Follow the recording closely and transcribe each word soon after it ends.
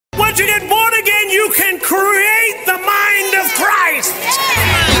you get born again, you can create the mind of Christ.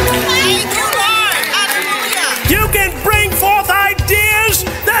 You can bring forth ideas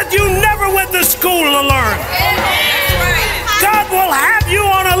that you never went to school to learn. God will have you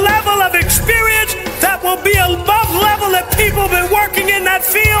on a level of experience that will be above level that people have been working in that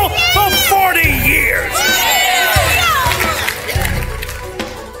field for 40 years.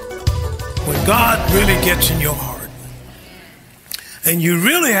 When God really gets in your heart and you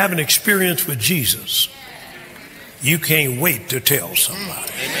really have an experience with Jesus, you can't wait to tell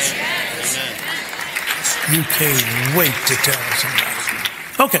somebody. You can't wait to tell somebody.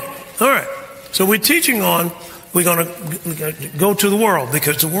 Okay, all right. So we're teaching on, we're going to go to the world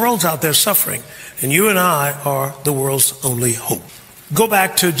because the world's out there suffering. And you and I are the world's only hope. Go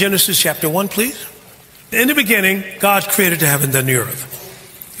back to Genesis chapter 1, please. In the beginning, God created the heaven and the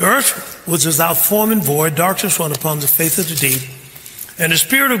earth. The earth was without form and void. Darkness was upon the face of the deep. And the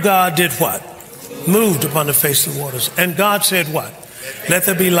Spirit of God did what? Moved upon the face of the waters. And God said what? Let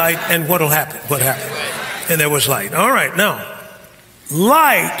there be light. And what will happen? What happened? And there was light. All right, now,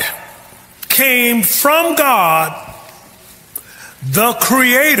 light came from God, the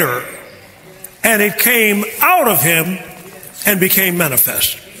Creator, and it came out of Him and became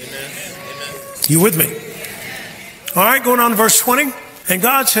manifest. You with me? All right, going on to verse 20. And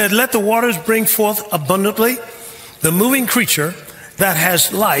God said, let the waters bring forth abundantly the moving creature that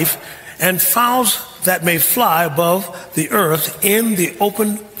has life, and fowls that may fly above the earth in the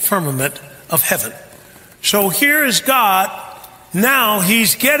open firmament of heaven. So here is God. Now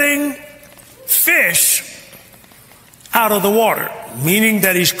He's getting fish out of the water, meaning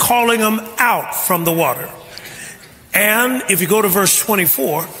that He's calling them out from the water. And if you go to verse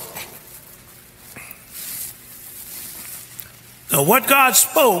 24, now what God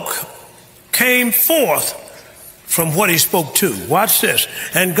spoke came forth from what He spoke to. Watch this.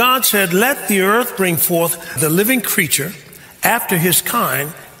 And God said, let the earth bring forth the living creature after his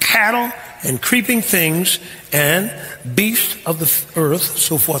kind, cattle and creeping things and beasts of the earth,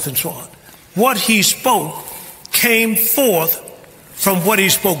 so forth and so on. What He spoke came forth from what He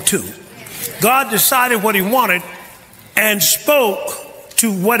spoke to. God decided what He wanted and spoke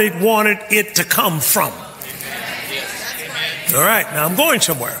to what it wanted it to come from. All right, now I'm going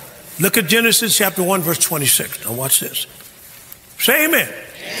somewhere. Look at Genesis chapter 1, verse 26. Now watch this. Say amen.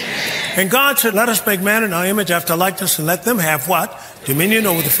 Amen. And God said, let us make man in our image after likeness, and let them have what? Dominion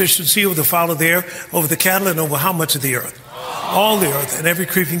over the fish of the sea, over the fowl of the air, over the cattle, and over how much of the earth? All the earth, and every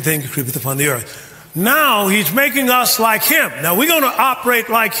creeping thing that creepeth upon the earth. Now He's making us like Him. Now we're going to operate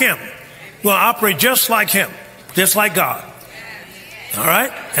like Him. We're going to operate just like Him, just like God. All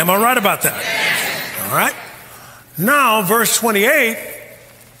right? Am I right about that? All right? Now, verse 28,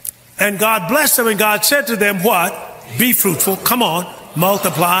 and God blessed them, and God said to them, what? Be fruitful, come on,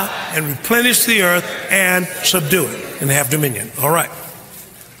 multiply, and replenish the earth, and subdue it, and have dominion. All right.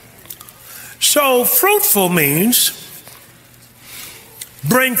 So, fruitful means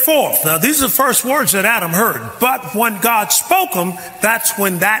bring forth. Now, these are the first words that Adam heard. But when God spoke them, that's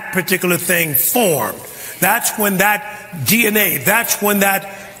when that particular thing formed. That's when that DNA, that's when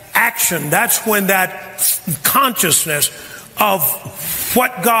that action, that's when that consciousness of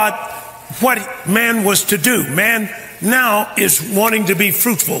what man was to do. Man now is wanting to be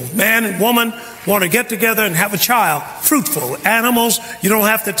fruitful. Man and woman want to get together and have a child. Fruitful. Animals, you don't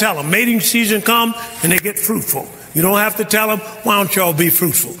have to tell them. Mating season comes and they get fruitful. You don't have to tell them, why don't y'all be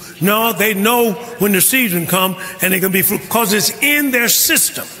fruitful? No, they know when the season comes and they can be fruitful because it's in their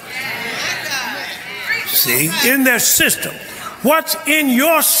system. See, in their system. What's in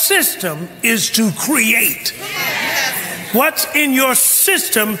your system is to create. What's in your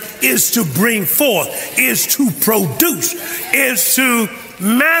system is to bring forth, is to produce, is to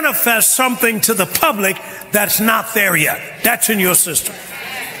manifest something to the public that's not there yet. That's in your system.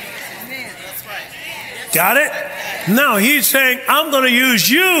 Got it? Now He's saying, I'm going to use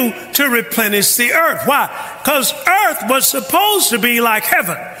you to replenish the earth. Why? Because earth was supposed to be like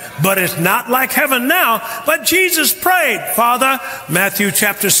heaven, but it's not like heaven now. But Jesus prayed, Father, Matthew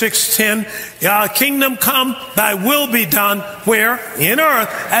chapter 6:10, Thy kingdom come, Thy will be done, where? In earth,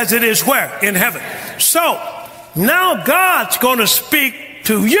 as it is where? In heaven. So, now God's going to speak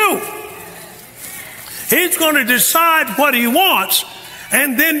to you. He's going to decide what He wants,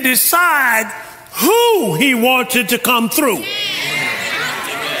 and then decide who He wanted to come through.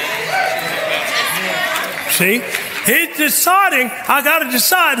 See? He's deciding, I got to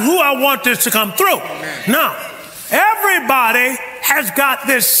decide who I want this to come through. Now, everybody has got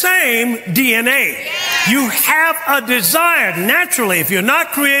this same DNA. You have a desire naturally. If you're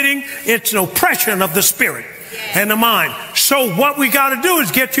not creating, it's an oppression of the spirit. and the mind. So what we got to do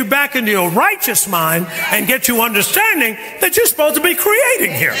is get you back into your righteous mind and get you understanding that you're supposed to be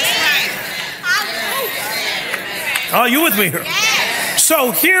creating here. Are you with me here?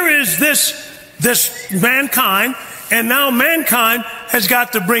 So here is this mankind, and now mankind has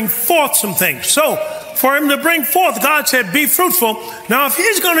got to bring forth some things. So for him to bring forth, God said, be fruitful. Now, if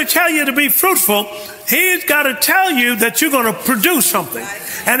he's going to tell you to be fruitful, he's got to tell you that you're going to produce something.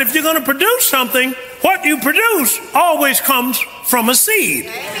 And if you're going to produce something, what you produce always comes from a seed,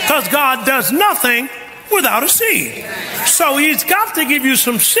 because God does nothing without a seed. So he's got to give you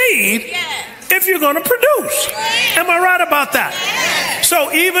some seed if you're going to produce. Am I right about that?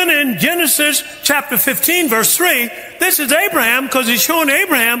 So even in Genesis chapter 15, verse 3, this is Abraham, because he's showing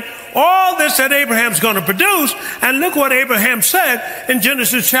Abraham all this that Abraham's going to produce. And look what Abraham said in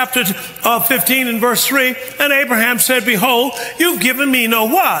Genesis chapter 15 and verse 3. And Abraham said, behold, you've given me no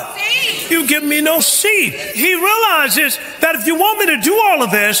what? You've given me no seed. He realizes that if you want me to do all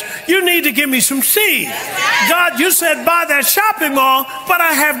of this, you need to give me some seed. God, you said buy that shopping mall, but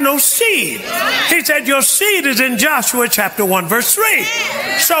I have no seed. He said your seed is in Joshua chapter 1 verse 3.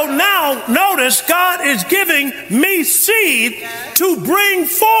 So now notice God is giving me seed to bring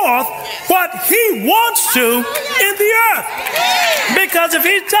forth what he wants to in the earth. Because if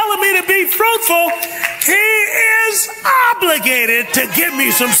he's telling me to be fruitful, he is obligated to give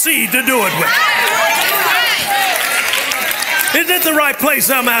me some seed to do it with. Is it the right place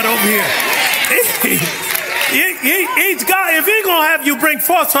I'm at over here? He's got, if he's going to have you bring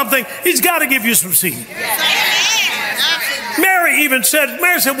forth something, he's got to give you some seed. Mary said,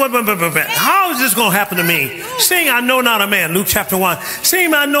 wait, how is this going to happen to me? Seeing I know not a man, Luke chapter 1.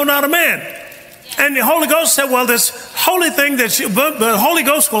 Seeing I know not a man. And the Holy Ghost said, well, this holy thing the Holy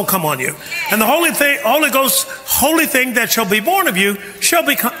Ghost going to come on you. And the holy thing that shall be born of you shall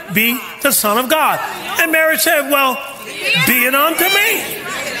be the Son of God. And Mary said, well, be it unto me.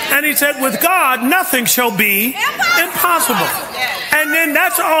 And he said, with God, nothing shall be impossible. And then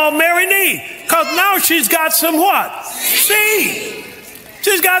that's all Mary needs. Because now she's got some what? Seed.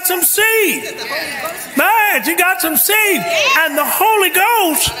 She's got some seed. Man, she got some seed. And the Holy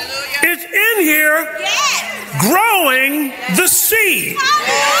Ghost is in here growing the seed.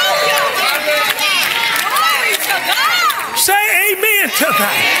 Say amen to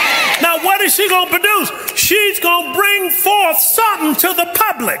that. Now, what is she going to produce? She's going to bring forth something to the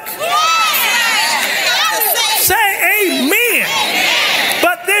public. Say amen.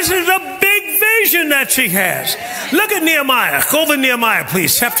 But this is a big vision that she has. Look at Nehemiah. Go to Nehemiah,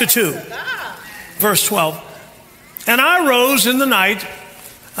 please, chapter 2, verse 12. And I rose in the night,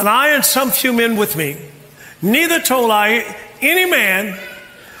 and I and some few men with me, neither told I any man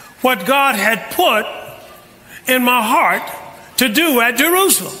what God had put in my heart to do at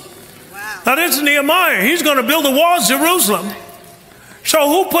Jerusalem. Wow. Now this is Nehemiah. He's going to build the walls of Jerusalem. So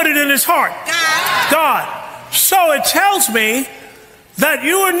who put it in his heart? God. So it tells me that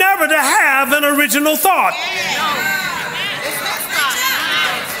you were never to have an original thought.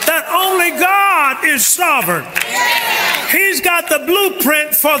 That only God is sovereign. He's got the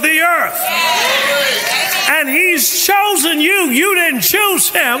blueprint for the earth. And he's chosen you. You didn't choose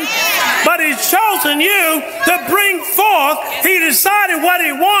him, but he's chosen you to bring forth. He decided what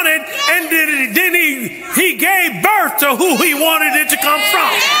he wanted, and then he gave birth to who he wanted it to come from.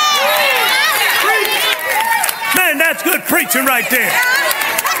 Man, that's good preaching right there.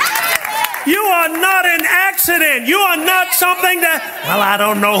 You are not an accident. You are not something that, well, I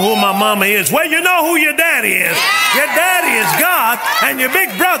don't know who my mama is. Well, you know who your daddy is. Your daddy is God, and your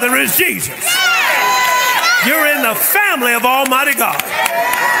big brother is Jesus. You're in the family of Almighty God.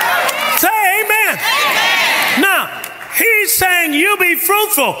 Say amen. Now, he's saying you be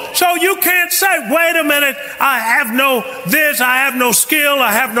fruitful. So you can't say, wait a minute, I have no this, I have no skill,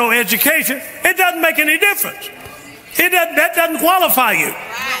 I have no education. It doesn't make any difference. That doesn't qualify you.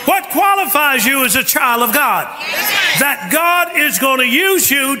 What qualifies you is a child of God. That God is going to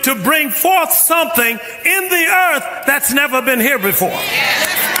use you to bring forth something in the earth that's never been here before.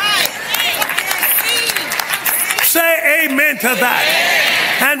 Say amen to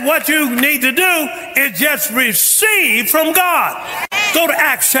that. And what you need to do is just receive from God. Go to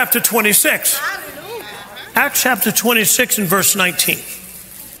Acts chapter 26. Acts chapter 26 and verse 19.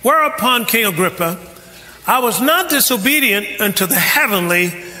 Whereupon King Agrippa, I was not disobedient unto the heavenly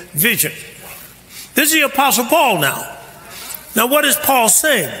vision. This is the Apostle Paul now. Now what is Paul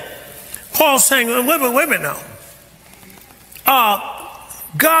saying? Paul's saying, wait a minute now.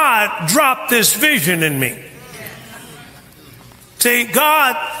 God dropped this vision in me. See,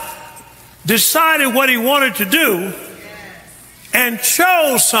 God decided what he wanted to do and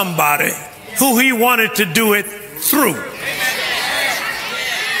chose somebody who he wanted to do it through.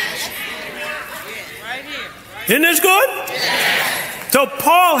 Isn't this good? So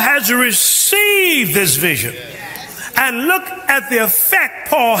Paul has received this vision. And look at the effect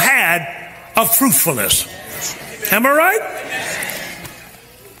Paul had of fruitfulness. Am I right?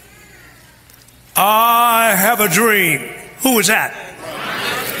 I have a dream. Who was that?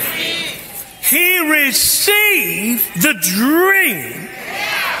 He received the dream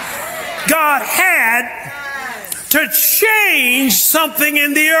God had to change something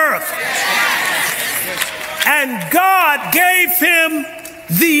in the earth. And God gave him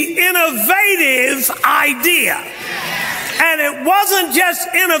the innovative idea. And it wasn't just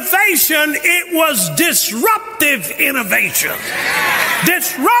innovation, it was disruptive innovation.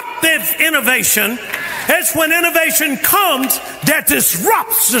 Disruptive innovation is when innovation comes that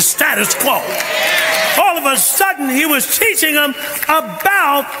disrupts the status quo. All of a sudden, he was teaching them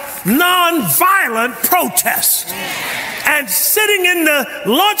about nonviolent protest. And sitting in the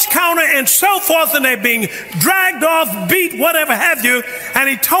lunch counter and so forth, and they're being dragged off, beat, whatever have you. And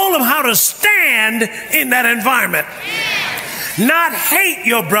he told them how to stand in that environment. Not hate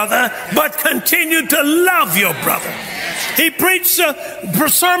your brother, but continue to love your brother. He preached a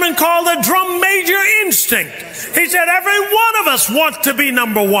sermon called the drum major instinct. He said every one of us wants to be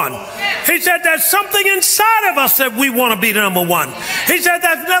number one. He said there's something inside of us that we want to be number one. He said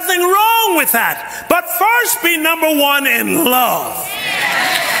there's nothing wrong with that. But first be number one in love.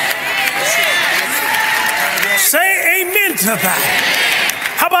 Say amen to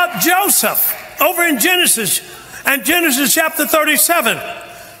that. How about Joseph over in Genesis? And Genesis chapter 37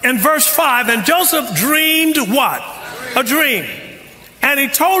 and verse 5. And Joseph dreamed what? A dream. And he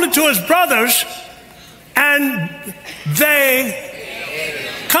told it to his brothers. And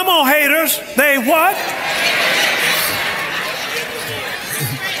they, come on haters, they what?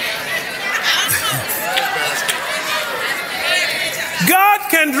 God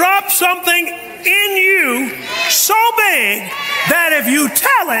can drop something in you so big that if you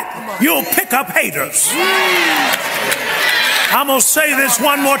tell it, you'll pick up haters. I'm going to say this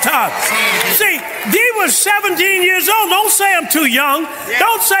one more time. See, he was 17 years old. Don't say I'm too young.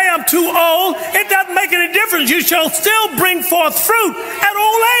 Don't say I'm too old. It doesn't make any difference. You shall still bring forth fruit at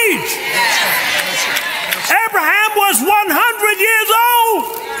old age. Abraham was 100 years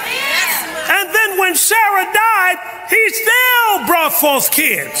old. And then when Sarah died, he still brought forth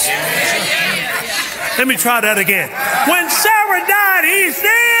kids. Let me try that again. When Sarah died, he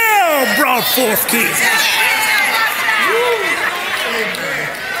still brought forth kids.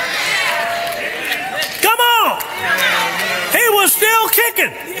 Come on. He was still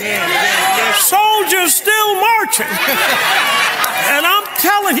kicking. Soldiers still marching. And I'm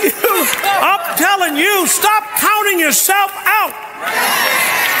telling you, stop counting yourself out.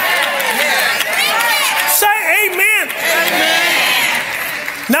 Say amen.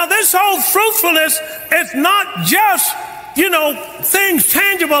 Now this whole fruitfulness is not just, things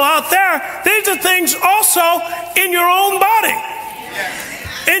tangible out there. These are things also in your own body.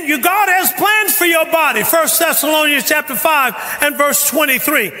 And God has plans for your body. 1 Thessalonians chapter 5 and verse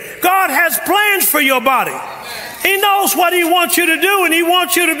 23. God has plans for your body. He knows what he wants you to do, and he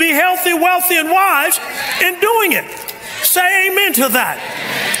wants you to be healthy, wealthy, and wise in doing it. Say amen to that.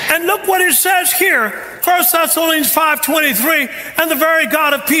 And look what it says here. 1 Thessalonians 5:23. And the very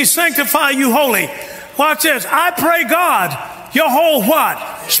God of peace sanctify you wholly. Watch this. I pray God, your whole what?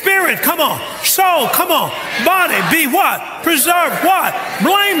 Spirit, come on. Soul, come on. Body, be what? Preserved, what?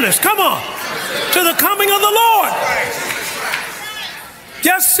 Blameless, come on. To the coming of the Lord.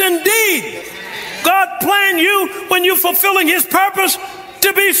 Yes, indeed. God planned you when you're fulfilling his purpose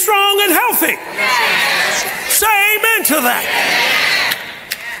to be strong and healthy. Say amen to that.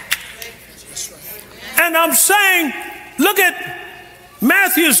 And I'm saying, look at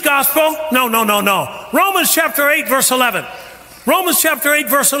Matthew's gospel. No. Romans chapter 8, verse 11. Romans chapter 8,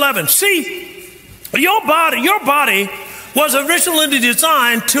 verse 11. See, your body was originally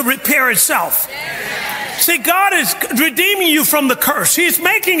designed to repair itself. See, God is redeeming you from the curse. He's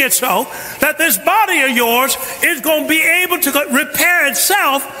making it so that this body of yours is going to be able to repair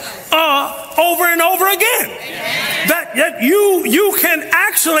itself over and over again. That you can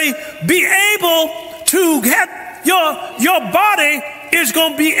actually be able to get your body is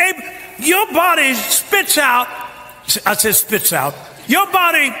going to be able, your body spits out, I said spits out, your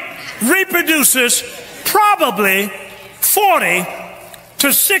body reproduces probably 40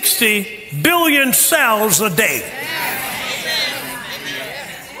 to 60 billion cells a day.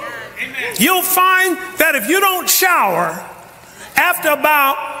 You'll find that if you don't shower after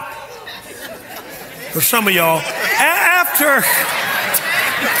about, for some of y'all, after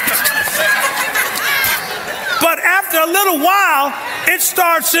after a little while, it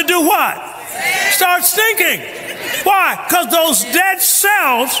starts to do what? Starts stinking. Why? Because those dead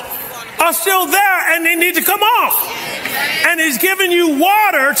cells are still there and they need to come off. And he's giving you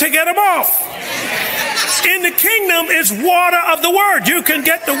water to get them off. In the kingdom is water of the word. You can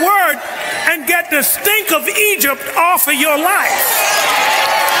get the word and get the stink of Egypt off of your life.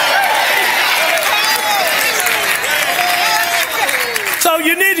 So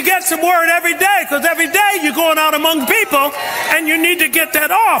you need to get some word every day, because every day you're going out among people and you need to get that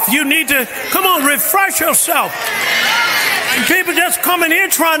off. You need to, come on, refresh yourself. And people just coming here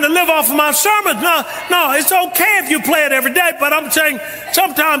trying to live off of my sermons. No, it's okay if you play it every day, but I'm saying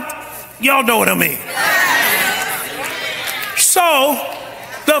sometimes y'all know what I mean. So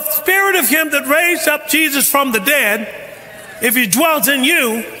the spirit of him that raised up Jesus from the dead, if he dwells in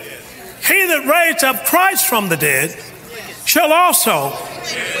you, he that raised up Christ from the dead shall also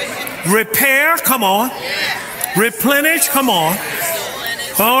repair, come on, replenish, come on,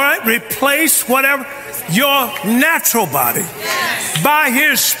 all right, replace whatever, your natural body by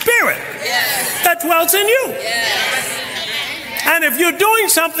his spirit that dwells in you. And if you're doing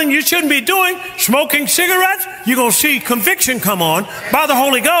something you shouldn't be doing, smoking cigarettes, you're going to see conviction come on by the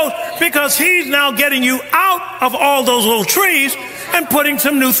Holy Ghost, because he's now getting you out of all those little trees and putting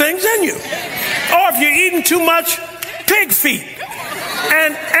some new things in you. Or if you're eating too much pig feet,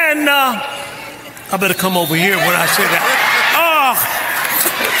 and I better come over here when I say that.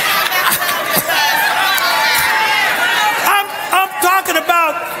 I'm talking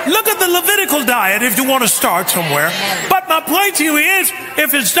about, look at the Levitical diet if you want to start somewhere. But my point to you is,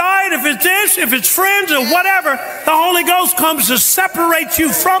 if it's diet, if it's this, if it's friends or whatever, the Holy Ghost comes to separate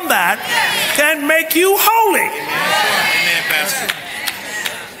you from that and make you holy.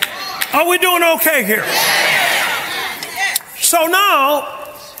 Are we doing okay here? So now,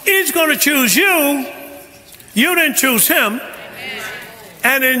 he's going to choose you. You didn't choose him.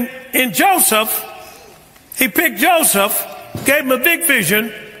 And in Joseph, he picked Joseph, gave him a big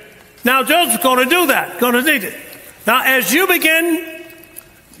vision. Now Joseph's going to do that, going to need it. Now as you begin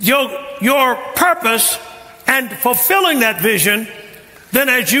your purpose and fulfilling that vision, then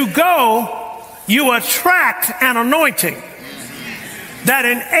as you go, you attract an anointing that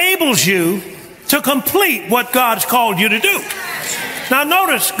enables you to complete what God's called you to do. Now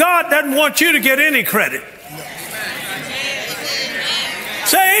notice, God doesn't want you to get any credit.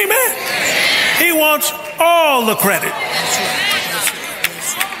 Say amen. He wants all the credit.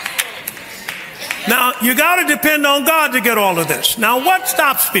 Now, you got to depend on God to get all of this. Now, what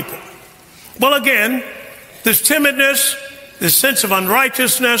stops people? Well, again, this timidness, this sense of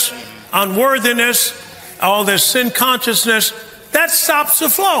unrighteousness, unworthiness, all this sin consciousness, that stops the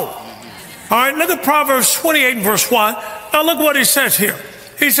flow. All right, look at Proverbs 28 and verse 1. Now look what he says here.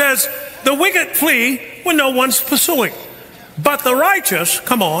 He says, the wicked flee when no one's pursuing, but the righteous,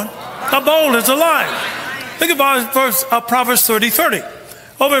 come on, are bold as a lion. Look at Proverbs 30:30.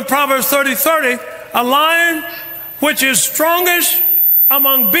 Over in Proverbs 30:30, a lion which is strongest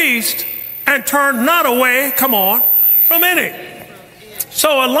among beasts and turned not away, come on, from any.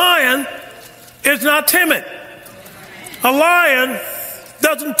 So a lion is not timid. A lion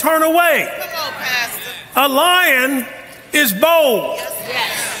doesn't turn away. A lion is bold.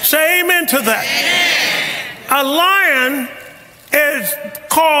 Say amen to that. A lion is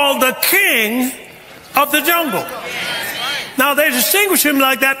called the king of the jungle. Now they distinguish him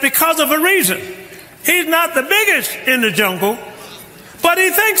like that because of a reason. He's not the biggest in the jungle, but he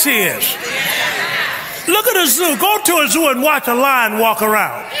thinks he is. Look at a zoo. Go to a zoo and watch a lion walk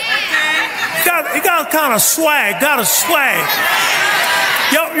around. He got kind of swag, got a swag.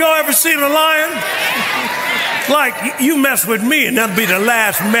 Y'all ever seen a lion? Like, you mess with me and that'll be the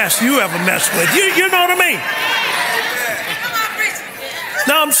last mess you ever mess with. You know what I mean?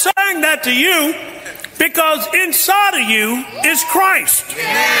 Now I'm saying that to you because inside of you is Christ.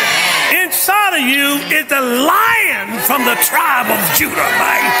 Inside of you is the lion from the tribe of Judah,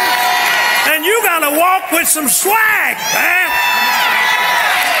 man. And you gotta walk with some swag, man.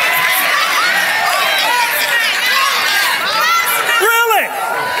 Really?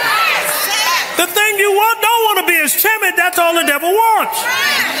 The thing you don't want to be is timid. That's all the devil wants.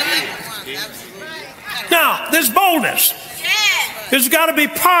 Now, this boldness has got to be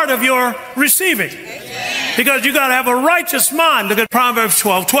part of your receiving, because you got to have a righteous mind. Look at Proverbs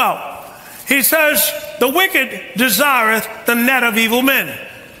 12:12. He says, the wicked desireth the net of evil men,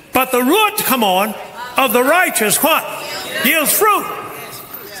 but the root, come on, of the righteous, what? Yields fruit.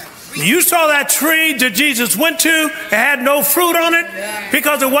 You saw that tree that Jesus went to, it had no fruit on it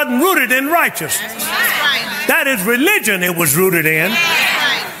because it wasn't rooted in righteousness. That is religion it was rooted in.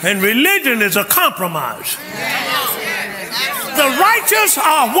 And religion is a compromise. the righteous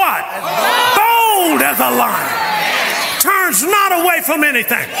are what? Bold as a lion. Turns not away from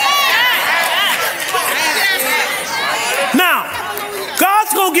anything. Now,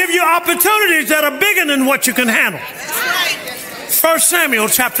 God's going to give you opportunities that are bigger than what you can handle. 1 Samuel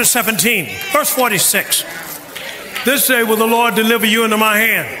chapter 17, verse 46. This day will the Lord deliver you into my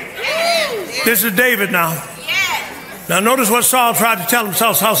hand. This is David now. Now notice what Saul tried to tell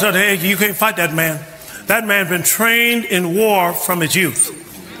himself. Saul said, hey, you can't fight that man. That man's been trained in war from his youth.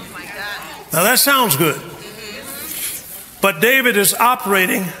 Now that sounds good. But David is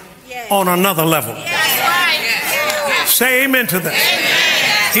operating on another level. Say amen to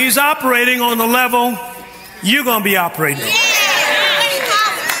that. He's operating on the level you're going to be operating on.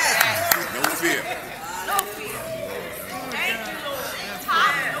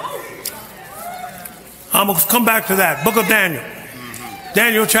 I'm going to come back to that. Book of Daniel.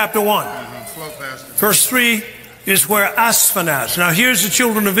 Daniel chapter 1. Verse 3 is where Ashpenaz. Now here's the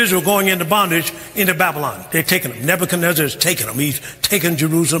children of Israel going into bondage into Babylon. They're taking them. Nebuchadnezzar is taking them. He's taken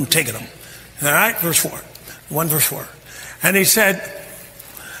Jerusalem, taking them. All right, verse 4. 1 verse 4. And he said,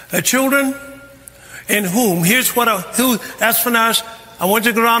 the children in whom, here's what, who, Ashpenaz, I want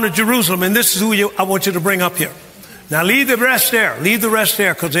you to go down to Jerusalem, and this is who I want you to bring up here. Now leave the rest there. Leave the rest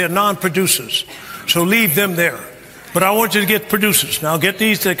there because they're non-producers. So leave them there. But I want you to get producers. Now get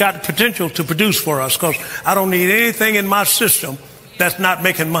these that got potential to produce for us, because I don't need anything in my system that's not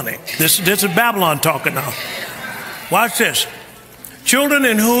making money. This is Babylon talking now. Watch this. Children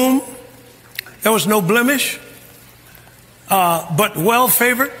in whom there was no blemish, but well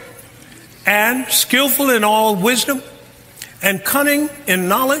favored and skillful in all wisdom and cunning in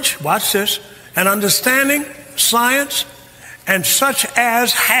knowledge. Watch this. And understanding, science, and such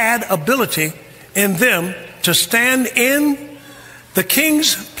as had ability in them to stand in the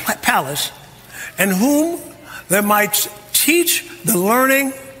king's palace, and whom they might teach the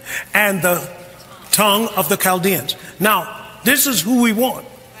learning and the tongue of the Chaldeans. Now, this is who we want.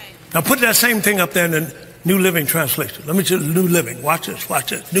 Now, put that same thing up there in the New Living Translation. Let me just New Living. Watch this.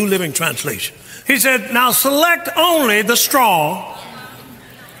 Watch this. New Living Translation. He said, now select only the strong.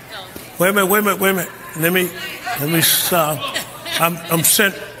 Wait a minute. Let me I'm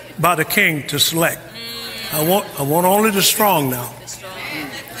sent by the king to select. I want only the strong now.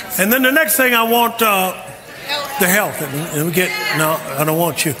 And then the next thing I want the health. Let me get, no, I don't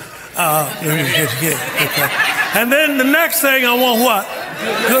want you. Okay. And then the next thing I want what?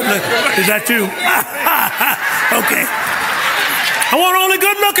 Good looking. Is that you? Okay. I want only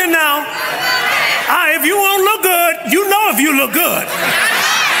good looking now. If you won't look good, you know if you look good.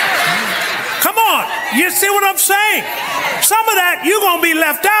 Come on. You see what I'm saying? Some of that, you're going to be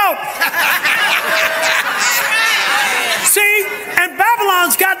left out. See? And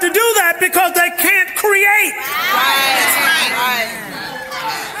Babylon's got to do that because they can't create.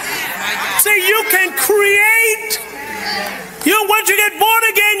 See, you can create. You know, once you get born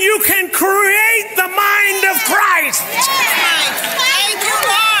again, you can create the mind of Christ. Thank you,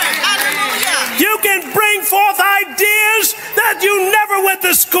 Lord. Hallelujah. You can bring forth ideas that you never went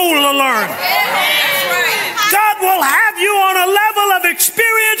to school to learn. God will have you on a level of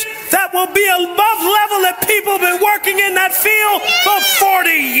experience that will be above level that people have been working in that field for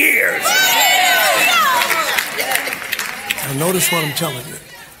 40 years. Now notice what I'm telling you.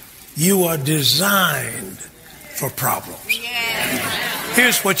 You are designed for problems.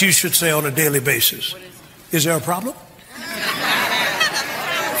 Here's what you should say on a daily basis. Is there a problem?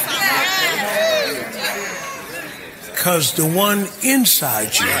 Because the one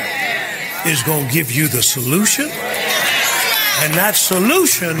inside you is going to give you the solution. And that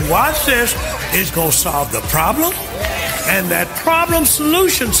solution, watch this, is going to solve the problem. And that problem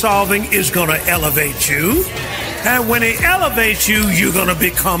solution solving is going to elevate you. And when it elevates you, you're going to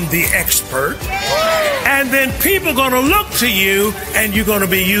become the expert. And then people are going to look to you, and you're going to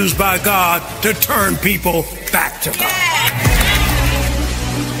be used by God to turn people back to God.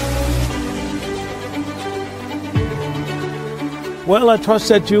 Well, I trust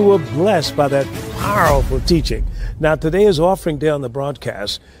that you were blessed by that powerful teaching. Now, today is offering day on the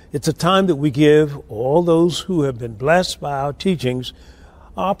broadcast. It's a time that we give all those who have been blessed by our teachings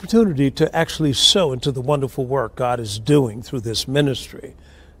opportunity to actually sow into the wonderful work God is doing through this ministry.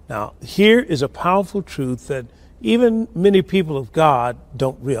 Now, here is a powerful truth that even many people of God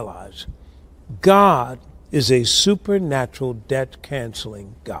don't realize. God is a supernatural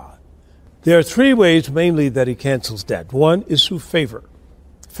debt-canceling God. There are three ways mainly that he cancels debt. One is through favor.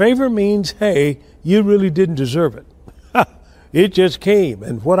 Favor means, hey, you really didn't deserve it. It just came.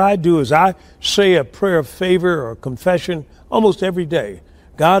 And what I do is I say a prayer of favor or confession almost every day.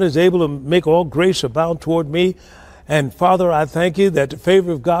 God is able to make all grace abound toward me, And Father, I thank you that the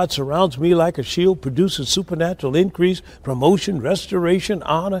favor of God surrounds me like a shield, produces supernatural increase, promotion, restoration,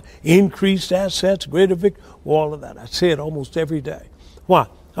 honor, increased assets, greater victory, all of that. I say it almost every day. Why?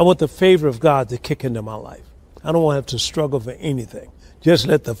 I want the favor of God to kick into my life. I don't want to have to struggle for anything. Just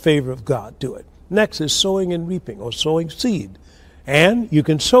let the favor of God do it. Next is sowing and reaping, or sowing seed. And you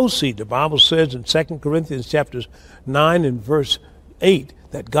can sow seed. The Bible says in 2 Corinthians chapters 9 and verse 8,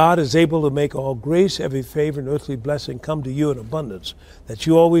 that God is able to make all grace, every favor, and earthly blessing come to you in abundance, that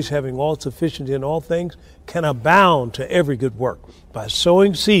you always having all sufficiency in all things can abound to every good work. By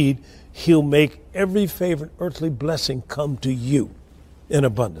sowing seed, he'll make every favor and earthly blessing come to you in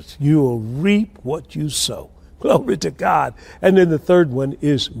abundance. You will reap what you sow. Glory to God. And then the third one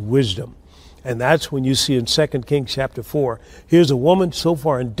is wisdom. And that's when you see in 2 Kings chapter 4, here's a woman so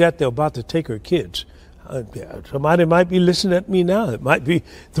far in debt they're about to take her kids. Somebody might be listening at me now. It might be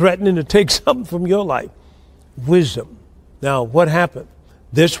threatening to take something from your life. Wisdom. Now, what happened?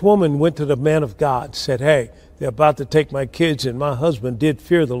 This woman went to the man of God, said, hey, they're about to take my kids, and my husband did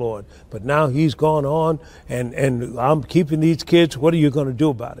fear the Lord. But now he's gone on, and I'm keeping these kids. What are you going to do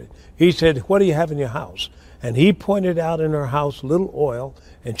about it? He said, what do you have in your house? And he pointed out in her house little oil,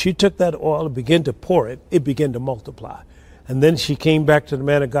 and she took that oil and began to pour it. It began to multiply. And then she came back to the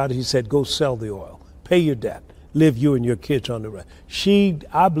man of God. He said, go sell the oil. Pay your debt. Live you and your kids on the rest.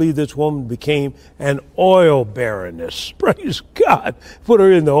 I believe this woman became an oil baroness. Praise God. Put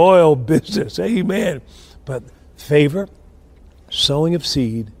her in the oil business. Amen. But favor, sowing of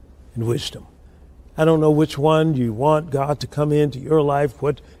seed, and wisdom. I don't know which one you want God to come into your life,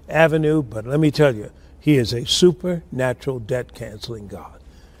 what avenue, but let me tell you, he is a supernatural debt-canceling God.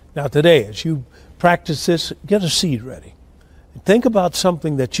 Now today, as you practice this, get a seed ready. Think about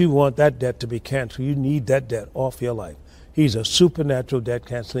something that you want that debt to be canceled. You need that debt off your life. He's a supernatural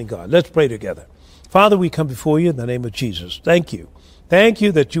debt-canceling God. Let's pray together. Father, we come before you in the name of Jesus. Thank you. Thank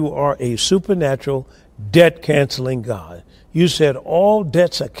you that you are a supernatural debt-canceling God. You said all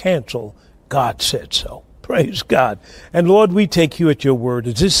debts are canceled. God said so. Praise God. And Lord, we take you at your word.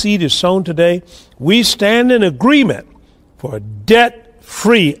 As this seed is sown today, we stand in agreement for a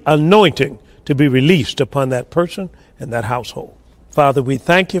debt-free anointing to be released upon that person and that household. Father, we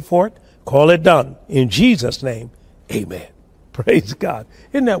thank you for it. Call it done. In Jesus' name, amen. Praise God.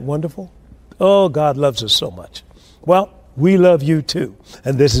 Isn't that wonderful? Oh, God loves us so much. Well, we love you too.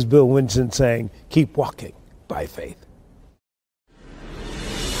 And this is Bill Winston saying, keep walking by faith.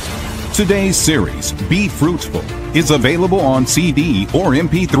 Today's series, Be Fruitful, is available on CD or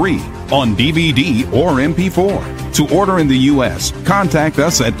MP3, on DVD or MP4. To order in the U.S., contact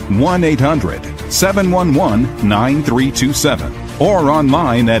us at 1-800-711-9327 or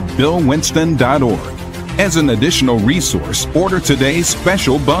online at billwinston.org. As an additional resource, order today's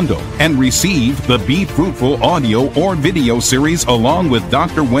special bundle and receive the Be Fruitful audio or video series along with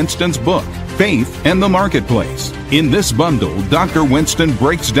Dr. Winston's book, Faith and the Marketplace. In this bundle, Dr. Winston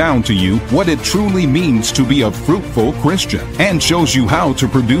breaks down to you what it truly means to be a fruitful Christian and shows you how to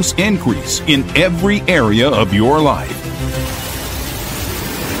produce increase in every area of your life.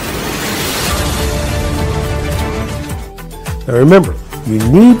 Now remember, you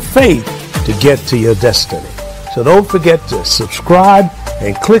need faith to get to your destiny. So don't forget to subscribe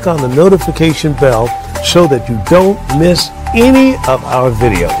and click on the notification bell so that you don't miss any of our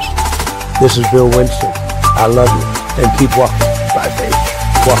videos. This is Bill Winston. I love you, and keep walking by faith.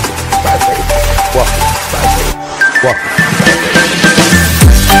 Walking by faith. Walking by faith. Walking by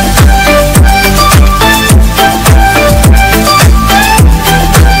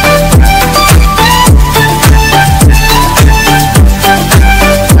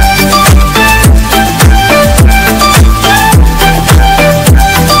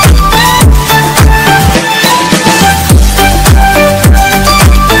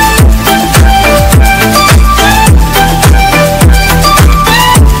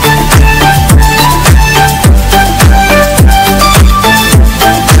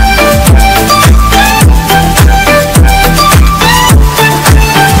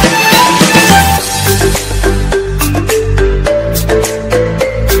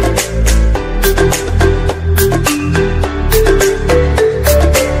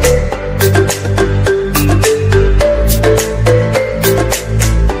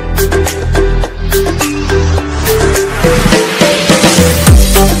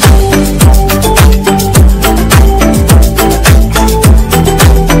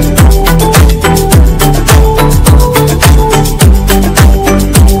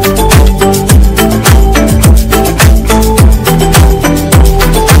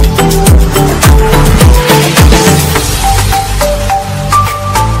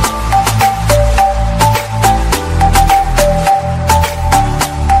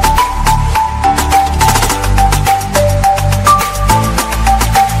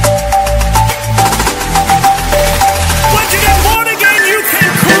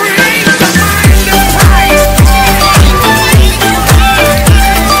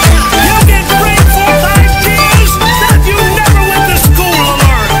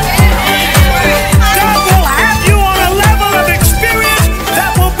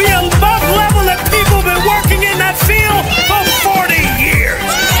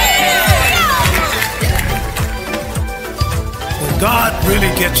God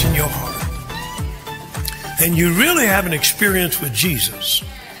really gets in your heart and you really have an experience with Jesus,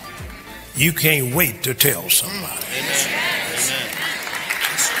 you can't wait to tell somebody.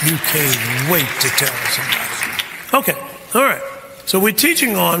 You can't wait to tell somebody. Okay, all right. So we're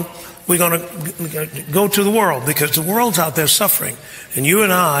teaching on, we're going to go to the world because the world's out there suffering and you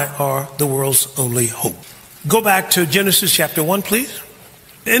and I are the world's only hope. Go back to Genesis chapter 1, please.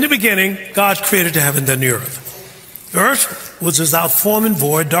 In the beginning, God created the heaven and the earth. The earth was without form and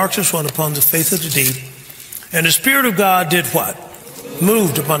void, darkness was upon the face of the deep. And the Spirit of God did what?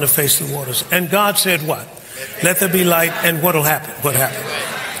 Moved upon the face of the waters. And God said what? Let there be light. And what will happen? What happened?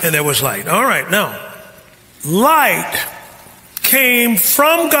 And there was light. All right, now, light came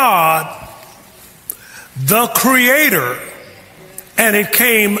from God, the Creator, and it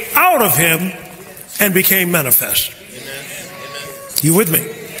came out of Him and became manifest. You with me?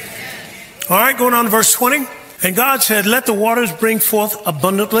 All right, going on to verse 20. And God said, let the waters bring forth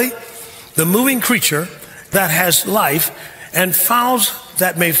abundantly the moving creature that has life, and fowls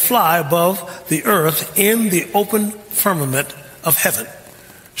that may fly above the earth in the open firmament of heaven.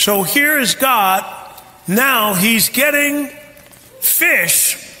 So here is God. Now He's getting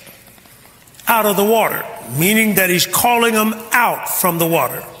fish out of the water, meaning that He's calling them out from the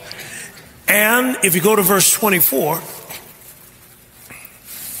water. And if you go to verse 24,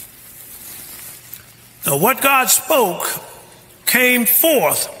 now what God spoke came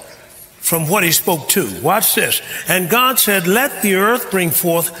forth from what He spoke to. Watch this. And God said, let the earth bring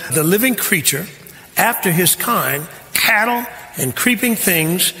forth the living creature after his kind, cattle and creeping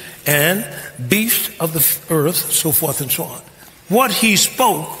things and beasts of the earth, so forth and so on. What He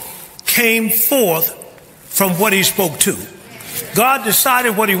spoke came forth from what He spoke to. God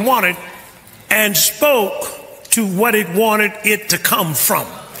decided what He wanted and spoke to what it wanted it to come from.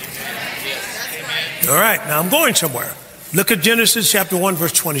 All right, now I'm going somewhere. Look at Genesis chapter 1,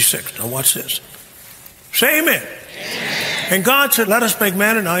 verse 26. Now watch this. Say amen. Amen. And God said, let us make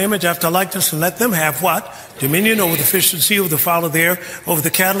man in our image after our likeness, and let them have what? Dominion over the fish of the sea, over the fowl of the air, over the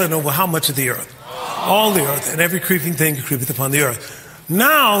cattle, and over how much of the earth? All the earth, and every creeping thing that creepeth upon the earth.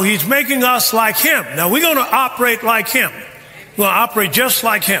 Now He's making us like Him. Now we're going to operate like Him. We're going to operate just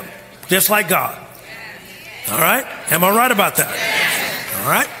like Him, just like God. All right? Am I right about that? All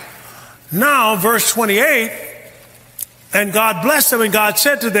right? Now, verse 28, and God blessed them, and God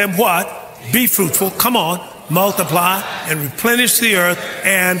said to them, what? Be fruitful, come on, multiply, and replenish the earth,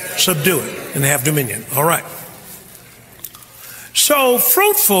 and subdue it, and have dominion. All right. So,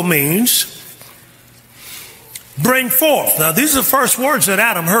 fruitful means bring forth. Now, these are the first words that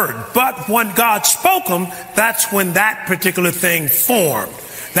Adam heard. But when God spoke them, that's when that particular thing formed.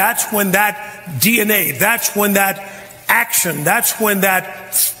 That's when that DNA, that's when that action, that's when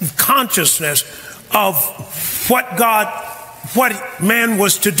that consciousness of what man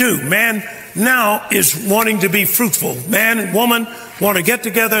was to do. Man now is wanting to be fruitful. Man and woman want to get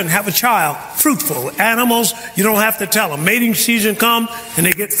together and have a child. Fruitful. Animals, you don't have to tell them. Mating season comes and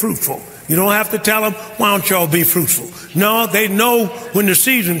they get fruitful. You don't have to tell them, why don't y'all be fruitful? No, they know when the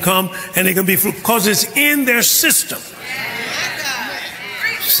season comes and they can be fruitful because it's in their system.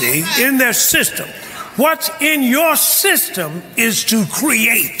 See, in their system. What's in your system is to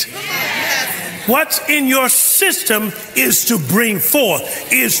create. What's in your system is to bring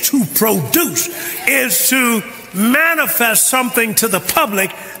forth, is to produce, is to manifest something to the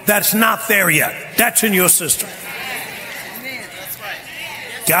public that's not there yet. That's in your system.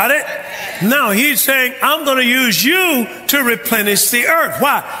 Got it? Now He's saying, I'm going to use you to replenish the earth.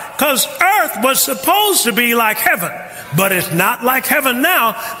 Why? Because earth was supposed to be like heaven. But it's not like heaven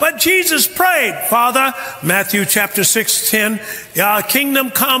now. But Jesus prayed, Father, Matthew chapter 6:10, Thy kingdom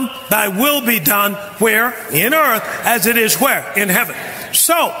come, Thy will be done, where? In earth, as it is where? In heaven.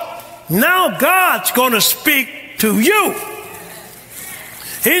 So, now God's going to speak to you.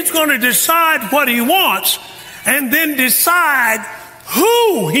 He's going to decide what He wants, and then decide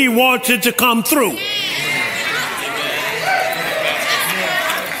who He wants it to come through.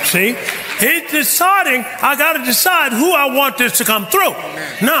 See? He's deciding, I got to decide who I want this to come through.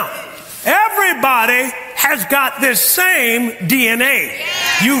 Now, everybody has got this same DNA.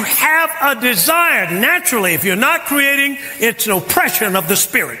 You have a desire. Naturally, if you're not creating, it's an oppression of the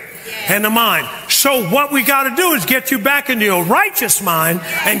spirit and the mind. So what we got to do is get you back into your righteous mind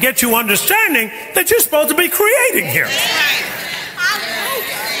and get you understanding that you're supposed to be creating here.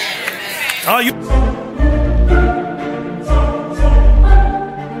 Are you?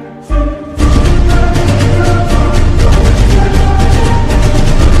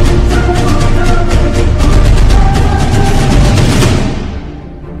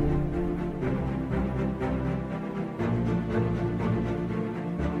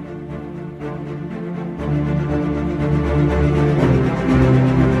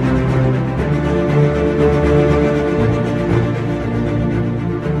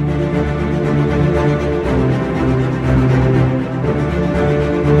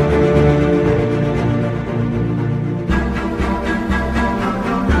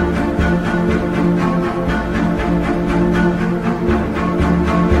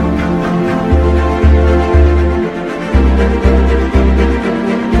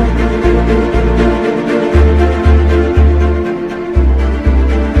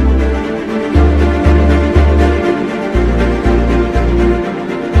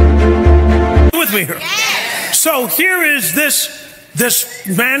 clear. So here is this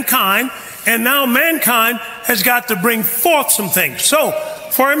mankind, and now mankind has got to bring forth some things. So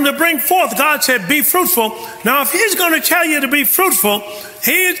for him to bring forth, God said, be fruitful. Now, if he's going to tell you to be fruitful,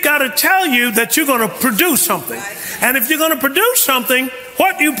 he's got to tell you that you're going to produce something. And if you're going to produce something,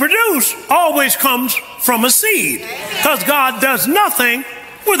 what you produce always comes from a seed, because God does nothing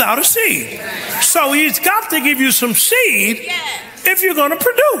without a seed. So he's got to give you some seed if you're going to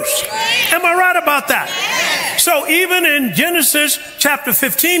produce. Am I right about that? So even in Genesis chapter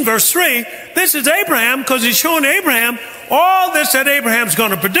 15, verse 3, this is Abraham, because he's showing Abraham all this that Abraham's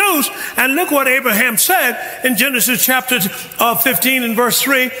going to produce. And look what Abraham said in Genesis chapter 15 and verse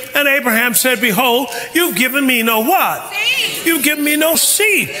 3. And Abraham said, behold, you've given me no what? You've given me no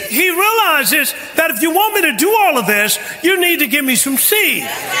seed. He realizes that if you want me to do all of this, you need to give me some seed.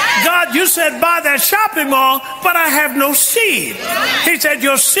 God, you said buy that shopping mall, but I have no seed. He said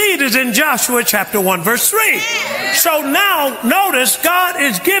your seed is in Joshua chapter 1 verse 3. So now notice God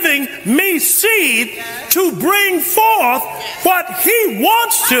is giving me seed to bring forth what he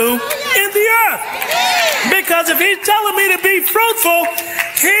wants to in the earth. Because if he's telling me to be fruitful,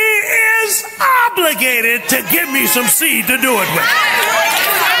 he is obligated to give me some seed to do it with.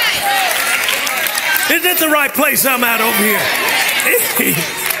 Is it the right place I'm at over here?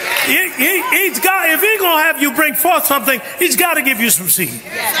 He's got, if he's going to have you bring forth something, he's got to give you some seed.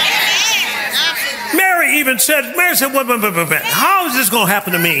 Mary said, wait, how is this going to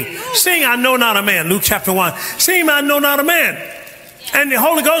happen to me? Seeing I know not a man, Luke chapter 1, seeing I know not a man. And the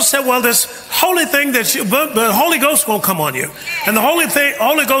Holy Ghost said, well, this holy thing that the Holy Ghost will come on you. And the holy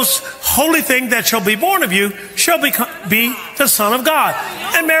thing that shall be born of you shall be the Son of God.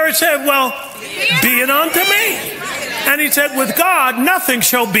 And Mary said, well, be it unto me. And he said, with God, nothing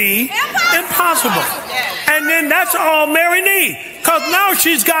shall be impossible. And then that's all Mary needs. Because now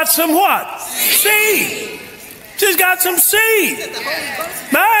she's got some what? Seed. She's got some seed.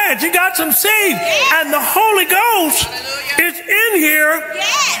 Man, she got some seed. And the Holy Ghost is in here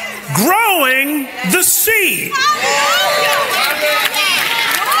growing the seed.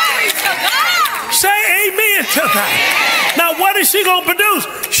 Say amen to that. Now, what is she going to produce?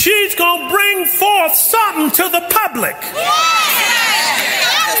 She's going to bring forth something to the public.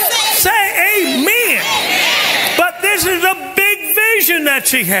 Say amen. But this is a big vision that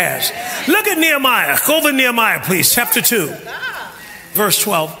she has. Look at Nehemiah. Go to Nehemiah, please, chapter 2, verse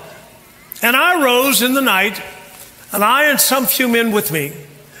 12. And I rose in the night, and I and some few men with me,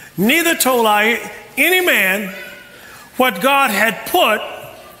 neither told I any man what God had put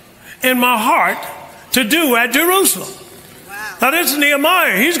in my heart to do at Jerusalem. Wow. Now this is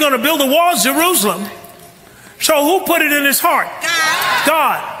Nehemiah. He's going to build the walls of Jerusalem. So who put it in his heart?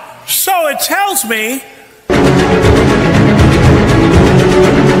 God. So it tells me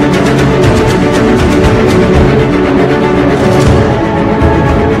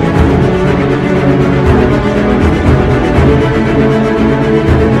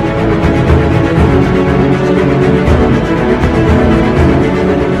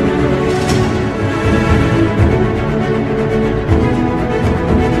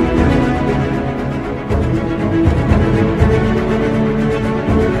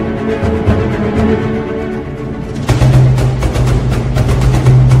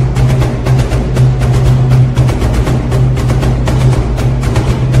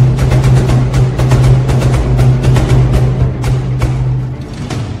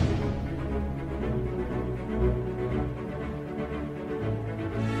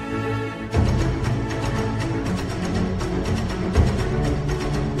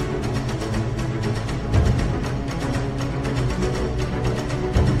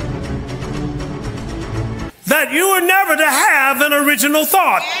that you were never to have an original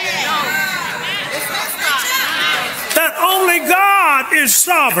thought. That only God is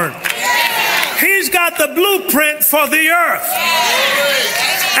sovereign. He's got the blueprint for the earth.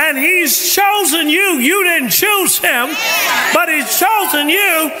 And he's chosen you. You didn't choose him, but he's chosen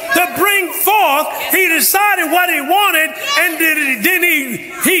you to bring forth. He decided what he wanted, and then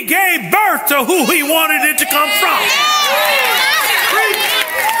he gave birth to who he wanted it to come from.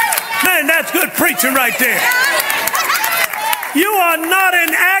 Man, that's good preaching right there. You are not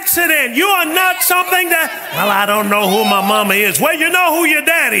an accident. You are not something that, well, I don't know who my mama is. Well, you know who your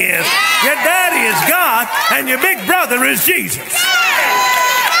daddy is. Your daddy is God, and your big brother is Jesus.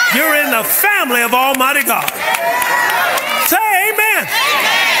 You're in the family of Almighty God. Say amen.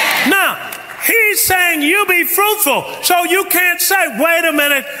 Now, he's saying you be fruitful. So you can't say, wait a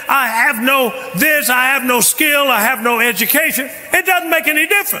minute, I have no this, I have no skill, I have no education. It doesn't make any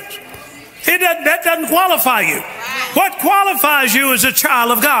difference. That doesn't qualify you. What qualifies you as a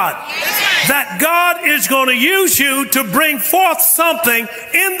child of God? That God is going to use you to bring forth something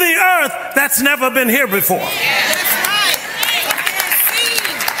in the earth that's never been here before.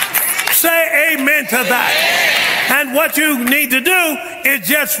 Say amen to that. And what you need to do is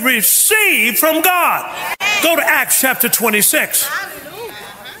just receive from God. Go to Acts chapter 26.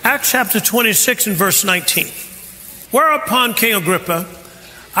 Acts chapter 26 and verse 19. Whereupon King Agrippa,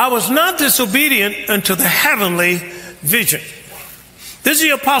 I was not disobedient unto the heavenly vision. This is the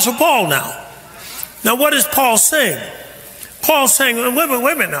Apostle Paul now. Now what is Paul saying? Paul's saying, wait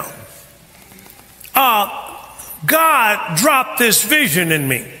a minute now. God dropped this vision in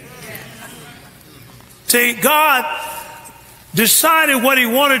me. See, God decided what he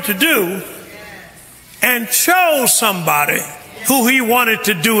wanted to do and chose somebody who he wanted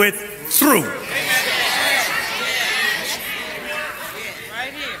to do it through.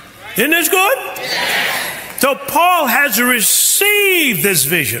 Isn't this good? So Paul has received this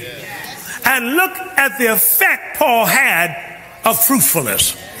vision. And look at the effect Paul had of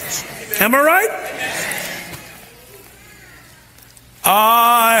fruitfulness. Am I right?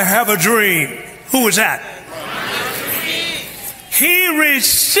 I have a dream. Who was that? He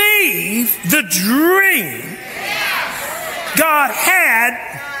received the dream God had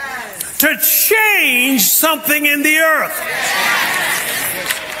to change something in the earth.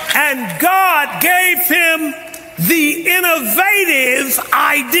 And God gave him the innovative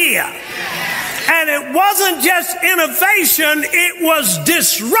idea. And it wasn't just innovation, it was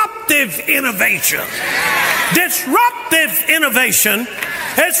disruptive innovation. Disruptive innovation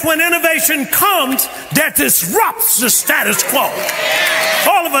is when innovation comes that disrupts the status quo.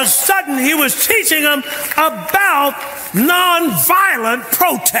 All of a sudden, he was teaching them about nonviolent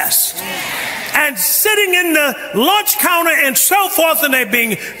protest. And sitting in the lunch counter and so forth, and they're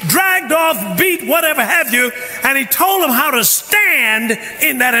being dragged off, beat, whatever have you. And he told them how to stand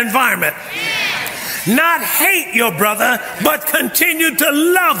in that environment. Not hate your brother, but continue to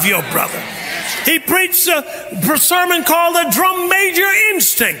love your brother. He preached a sermon called the drum major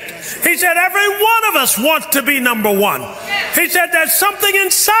instinct. He said every one of us wants to be number one. He said there's something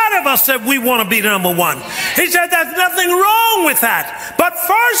inside of us that we want to be number one. He said there's nothing wrong with that. But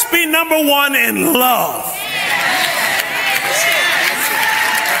first be number one in love.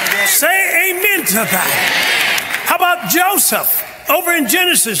 Say amen to that. How about Joseph over in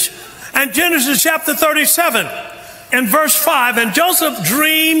Genesis? And Genesis chapter 37 and verse 5. And Joseph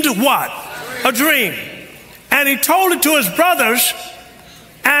dreamed what? A dream. And he told it to his brothers.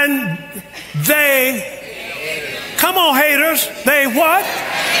 And they, come on haters, they what?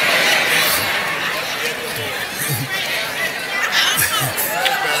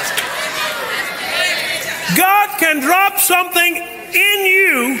 God can drop something in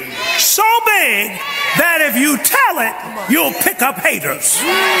you so big that if you tell it, you'll pick up haters.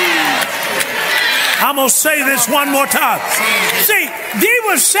 I'm going to say this one more time. See, he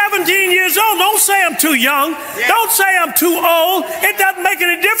was 17 years old. Don't say I'm too young. Don't say I'm too old. It doesn't make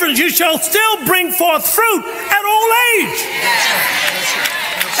any difference. You shall still bring forth fruit at old age.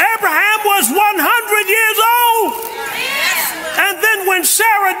 Abraham was 100 years old. And then when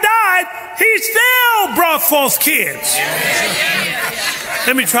Sarah died, he still brought forth kids.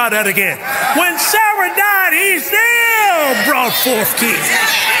 Let me try that again. When Sarah died, he still brought forth kids.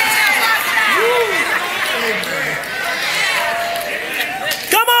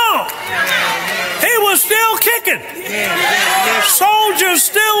 Come on. He was still kicking. Soldiers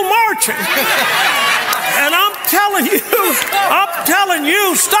still marching. And I'm telling you,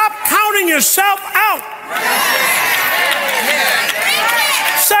 stop counting yourself out.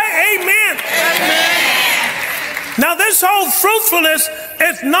 Say amen. Now this whole fruitfulness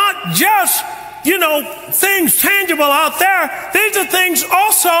is not just, things tangible out there. These are things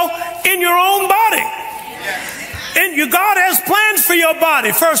also in your own body. And God has plans for your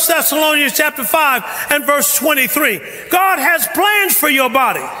body. 1 Thessalonians chapter 5 and verse 23. God has plans for your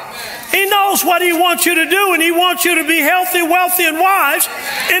body. He knows what he wants you to do, and he wants you to be healthy, wealthy, and wise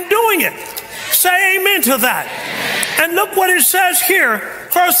in doing it. Say amen to that. And look what it says here.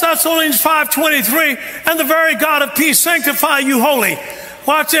 1 Thessalonians 5:23. And the very God of peace sanctify you wholly.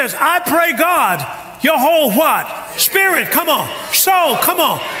 Watch this. I pray God, your whole what? Spirit, come on. Soul, come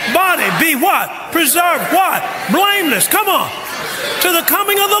on. Body, be what? Preserved, what? Blameless, come on. To the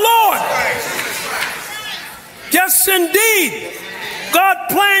coming of the Lord. Yes, indeed. God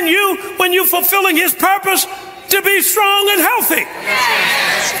planned you when you're fulfilling his purpose to be strong and healthy.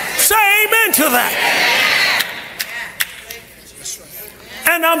 Say amen to that.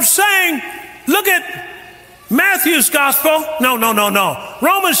 And I'm saying, look at Matthew's gospel. No.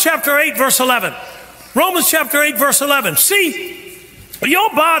 Romans chapter 8, verse 11. Romans chapter 8, verse 11. See, your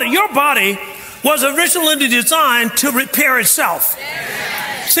body was originally designed to repair itself.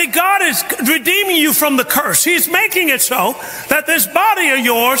 See, God is redeeming you from the curse. He's making it so that this body of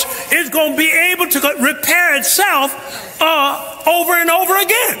yours is going to be able to repair itself over and over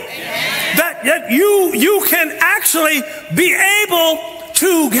again. That you can actually be able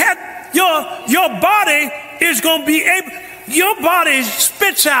to get your body is going to be able. Your body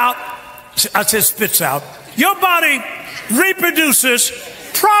spits out. I said spits out. Your body reproduces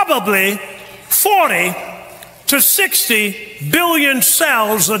probably 40 to 60 billion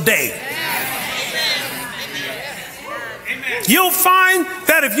cells a day. You'll find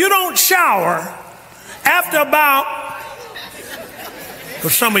that if you don't shower after about, for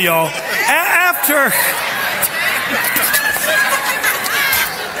some of y'all,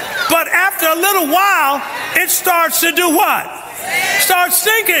 but after a little while, it starts to do what? Starts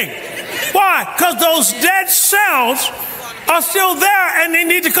stinking. Why? Because those dead cells are still there and they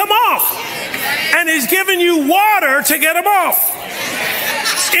need to come off. And he's giving you water to get them off.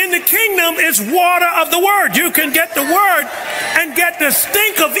 In the kingdom, it's water of the word. You can get the word and get the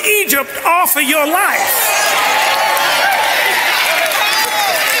stink of Egypt off of your life.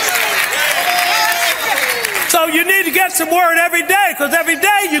 So you need to get some word every day, because every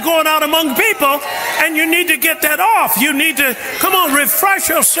day you're going out among people and you need to get that off. You need to, come on, refresh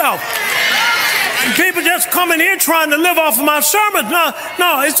yourself. People just coming here trying to live off of my sermons.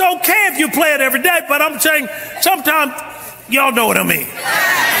 No, it's okay if you play it every day, but I'm saying sometimes y'all know what I mean.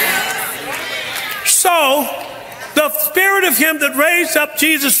 So the spirit of him that raised up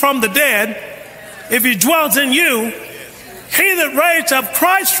Jesus from the dead, if he dwells in you, he that raised up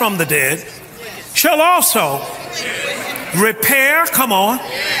Christ from the dead shall also repair, come on,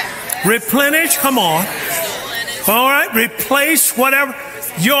 replenish, come on, all right, replace whatever,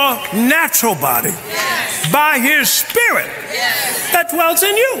 your natural body by his spirit that dwells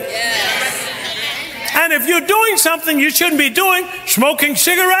in you. And if you're doing something you shouldn't be doing, smoking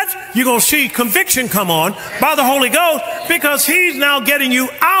cigarettes, you're going to see conviction come on by the Holy Ghost, because he's now getting you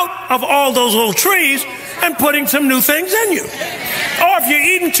out of all those little trees and putting some new things in you. Or if you're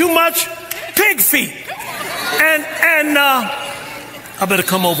eating too much pig feet, and I better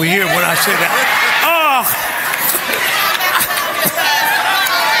come over here when I say that.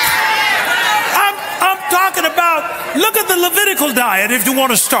 I'm talking about, look at the Levitical diet if you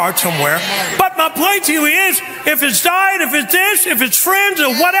want to start somewhere. But my point to you is, if it's diet, if it's this, if it's friends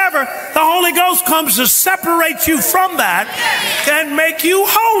or whatever, the Holy Ghost comes to separate you from that and make you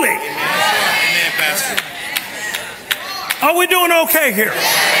holy. Are we doing okay here?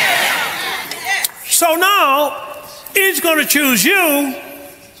 So now, he's going to choose you.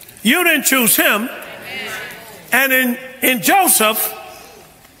 You didn't choose him. And in Joseph,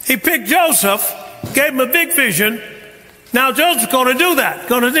 he picked Joseph, gave him a big vision. Now Joseph's going to do that,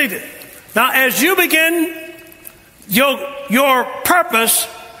 going to need it. Now as you begin your purpose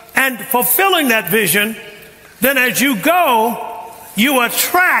and fulfilling that vision, then as you go, you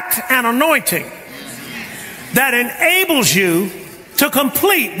attract an anointing that enables you to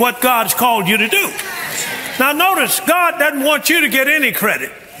complete what God's called you to do. Now notice, God doesn't want you to get any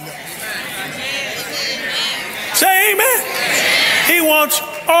credit. Say amen. He wants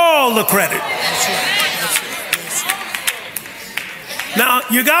all the credit. Now,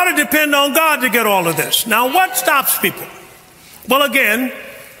 you got to depend on God to get all of this. Now, what stops people? Well, again,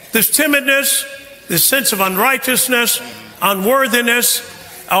 this timidness, this sense of unrighteousness, unworthiness,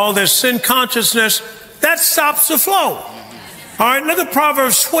 all this sin consciousness, that stops the flow. All right, look at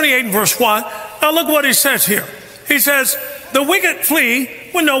Proverbs 28 and verse 1. Now look what he says here. He says, the wicked flee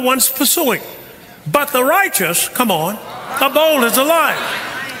when no one's pursuing, but the righteous, come on, are bold as a lion.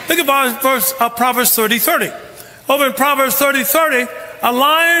 Look at Proverbs 30:30. Over in Proverbs 30:30, a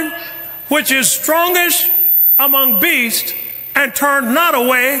lion which is strongest among beasts and turned not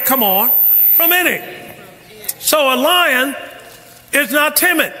away, come on, from any. So a lion is not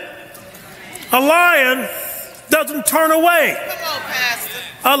timid. A lion doesn't turn away.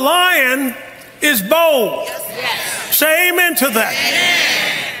 A lion is bold. Say amen to that.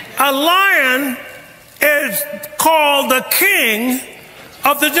 A lion is called the king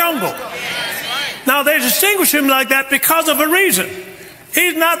of the jungle. Now they distinguish him like that because of a reason.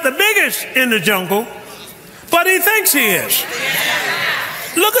 He's not the biggest in the jungle, but he thinks he is.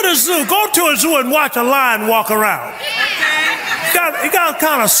 Look at a zoo. Go to a zoo and watch a lion walk around. He got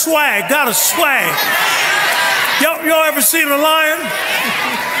kind of swag, got a swag. Y'all ever seen a lion?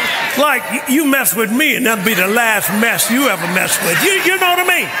 Like, you mess with me and that'll be the last mess you ever mess with. You know what I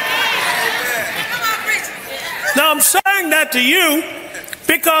mean? Now I'm saying that to you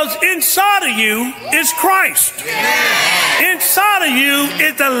Because inside of you is Christ. Inside of you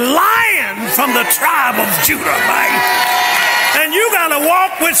is the Lion from the tribe of Judah, man. And you got to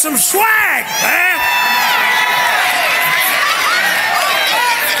walk with some swag, man.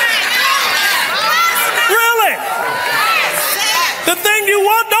 Really? The thing you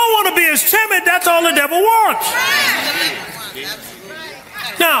don't want to be is timid. That's all the devil wants.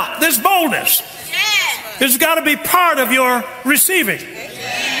 Now, this boldness has got to be part of your receiving.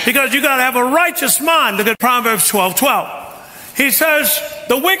 Because you got to have a righteous mind. Look at Proverbs 12:12. He says,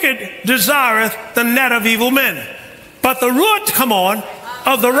 the wicked desireth the net of evil men, but the root, come on,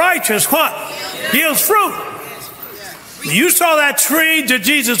 of the righteous, what? Yields fruit. You saw that tree that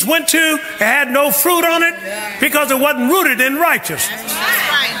Jesus went to, it had no fruit on it because it wasn't rooted in righteousness.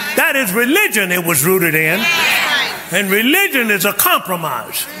 That is religion it was rooted in. And religion is a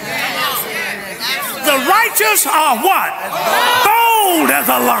compromise. The righteous are what? Bold as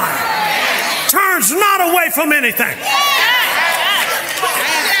a lion. Turns not away from anything.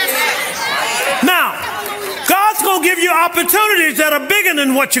 Now, God's going to give you opportunities that are bigger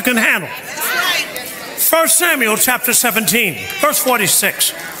than what you can handle. 1 Samuel chapter 17, verse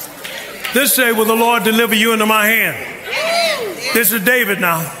 46. This day will the Lord deliver you into my hand. This is David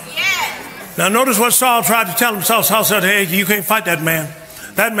now. Now notice what Saul tried to tell him. Saul said, hey, you can't fight that man.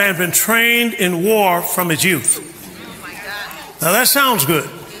 That man's been trained in war from his youth. Now that sounds good.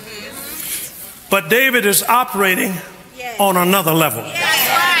 But David is operating on another level.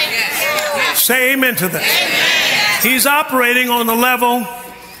 Say amen to that. He's operating on the level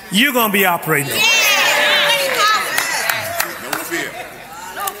you're going to be operating on.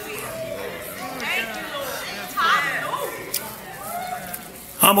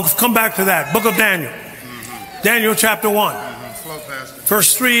 I'm going to come back to that. Book of Daniel. Daniel chapter 1.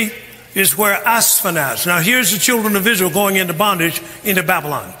 Verse 3 is where Ashpenaz. Now here's the children of Israel going into bondage into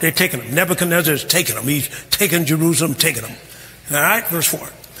Babylon. They're taking them. Nebuchadnezzar is taking them. He's taking Jerusalem, taking them. All right, verse 4.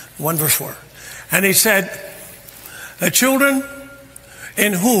 1 verse 4. And he said, the children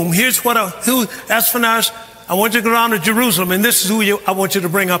in whom, here's what, who, Ashpenaz, I want you to go down to Jerusalem, and this is who I want you to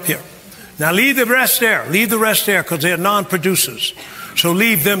bring up here. Now leave the rest there. Leave the rest there because they're non-producers. So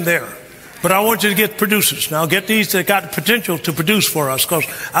leave them there. But I want you to get producers. Now get these that got potential to produce for us, because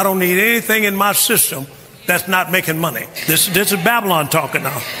I don't need anything in my system that's not making money. This is Babylon talking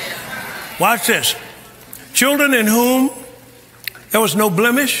now. Watch this. Children in whom there was no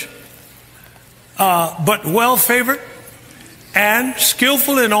blemish, but well favored and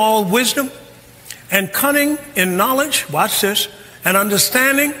skillful in all wisdom and cunning in knowledge. Watch this. And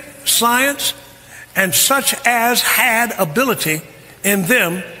understanding, science, and such as had ability in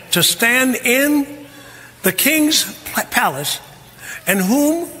them to stand in the king's palace, and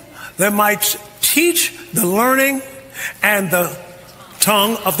whom they might teach the learning and the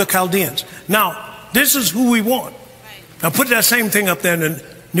tongue of the Chaldeans. Now, this is who we want. Now, put that same thing up there in the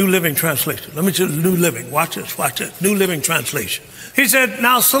New Living Translation. Let me just New Living. Watch this. Watch this. New Living Translation. He said,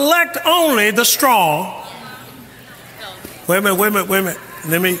 now select only the strong. Wait a minute.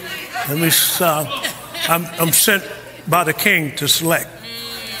 I'm sent by the king to select.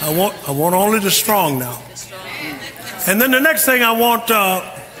 I want only the strong now. And then the next thing I want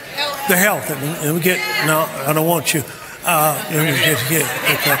the health. And we get, no, I don't want you. Let me get here.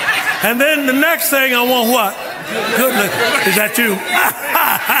 Okay. And then the next thing I want what? Good looking. Is that you?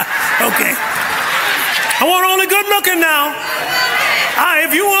 Okay. I want only good looking now.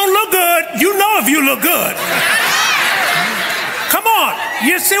 If you won't look good, you know if you look good. Come on.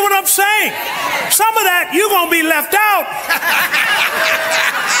 You see what I'm saying? Some of that you're going to be left out.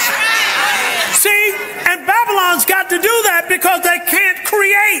 See, and Babylon's got to do that because they can't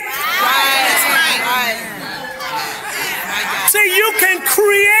create. See, you can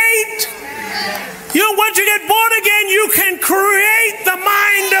create. Once you get born again, you can create the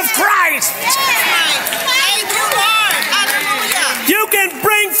mind of Christ. You can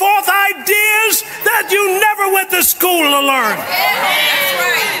bring forth ideas that you never went to school to learn.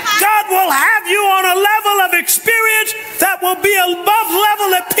 God will have you on a level of experience that will be above level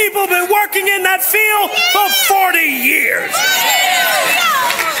that people have been working in that field for 40 years.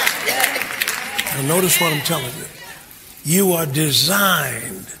 Now notice what I'm telling you. You are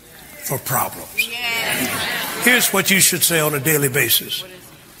designed for problems. Here's what you should say on a daily basis.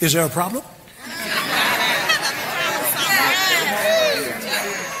 Is there a problem?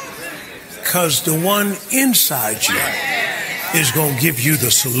 Because the one inside you is going to give you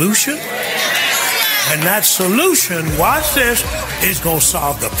the solution. And that solution, watch this, is going to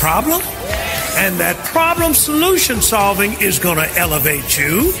solve the problem. And that problem solution solving is going to elevate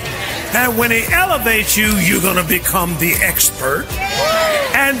you. And when it elevates you, you're going to become the expert.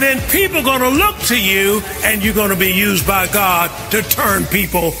 And then people are going to look to you, and you're going to be used by God to turn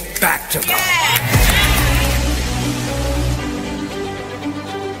people back to God.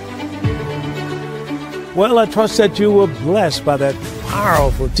 Well, I trust that you were blessed by that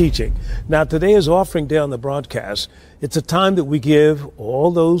powerful teaching. Now, today is offering day on the broadcast. It's a time that we give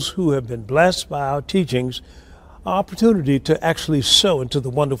all those who have been blessed by our teachings opportunity to actually sow into the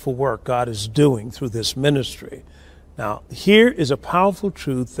wonderful work God is doing through this ministry. Now, here is a powerful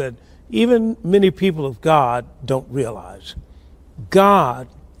truth that even many people of God don't realize. God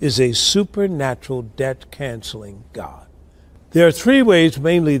is a supernatural debt-canceling God. There are three ways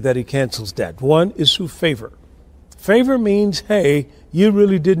mainly that he cancels debt. One is through favor. Favor means, hey, you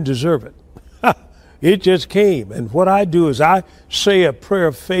really didn't deserve it. It just came. And what I do is I say a prayer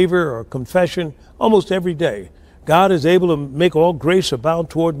of favor or confession almost every day. God is able to make all grace abound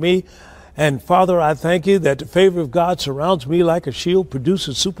toward me. And Father, I thank you that the favor of God surrounds me like a shield,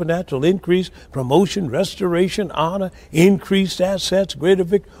 produces supernatural increase, promotion, restoration, honor, increased assets, greater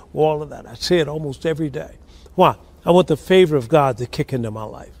victory, all of that. I say it almost every day. Why? I want the favor of God to kick into my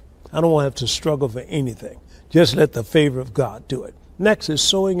life. I don't want to have to struggle for anything. Just let the favor of God do it. Next is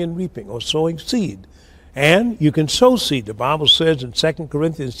sowing and reaping, or sowing seed. And you can sow seed. The Bible says in 2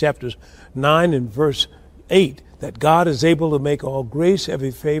 Corinthians chapters 9 and verse 8 that God is able to make all grace, every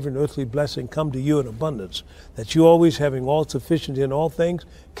favor, and earthly blessing come to you in abundance, that you always, having all sufficiency in all things,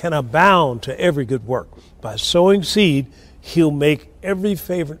 can abound to every good work. By sowing seed, he'll make every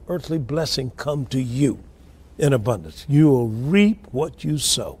favor and earthly blessing come to you in abundance. You will reap what you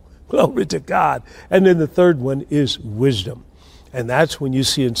sow. Glory to God. And then the third one is wisdom. And that's when you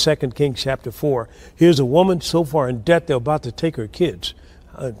see in 2 Kings chapter 4, here's a woman so far in debt they're about to take her kids.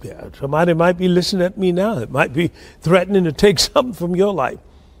 Somebody might be listening at me now. It might be threatening to take something from your life.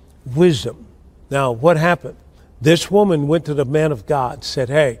 Wisdom. Now, what happened? This woman went to the man of God, said,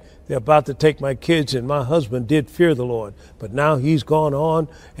 hey, they're about to take my kids, and my husband did fear the Lord. But now he's gone on,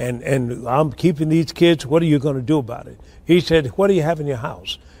 and I'm keeping these kids. What are you going to do about it? He said, what do you have in your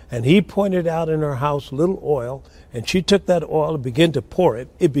house? And he pointed out in her house a little oil, and she took that oil and began to pour it.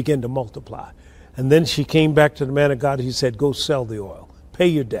 It began to multiply. And then she came back to the man of God. He said, go sell the oil. Pay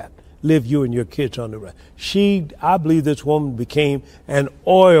your debt. Live you and your kids on the rest. I believe this woman became an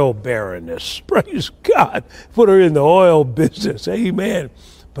oil baroness. Praise God. Put her in the oil business. Amen.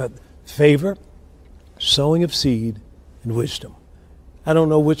 But favor, sowing of seed, and wisdom. I don't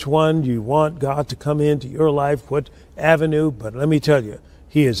know which one you want God to come into your life, what avenue, but let me tell you,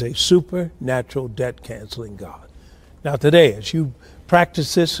 he is a supernatural debt-canceling God. Now today, as you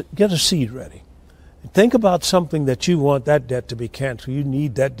practice this, get a seed ready. Think about something that you want that debt to be canceled. You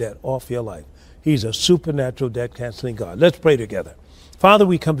need that debt off your life. He's a supernatural debt-canceling God. Let's pray together. Father,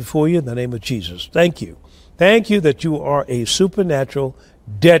 we come before you in the name of Jesus. Thank you. Thank you that you are a supernatural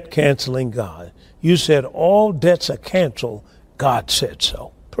debt-canceling God. You said all debts are canceled. God said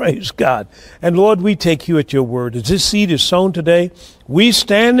so. Praise God. And Lord, we take you at your word. As this seed is sown today, we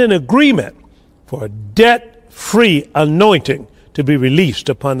stand in agreement for a debt-free anointing to be released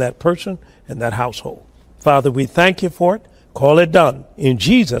upon that person and that household. Father, we thank you for it. Call it done. In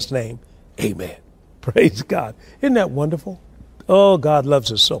Jesus' name, amen. Praise God. Isn't that wonderful? Oh, God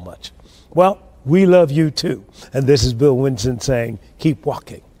loves us so much. Well, we love you too. And this is Bill Winston saying, keep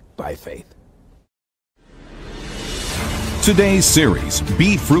walking by faith. Today's series,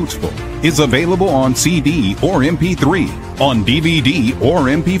 Be Fruitful, is available on CD or MP3, on DVD or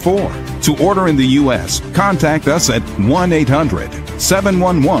MP4. To order in the U.S., contact us at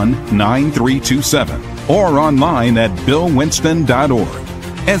 1-800-711-9327 or online at billwinston.org.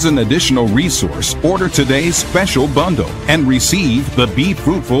 As an additional resource, order today's special bundle and receive the Be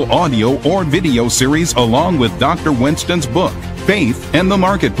Fruitful audio or video series along with Dr. Winston's book, Faith and the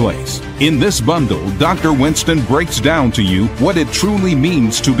Marketplace. In this bundle, Dr. Winston breaks down to you what it truly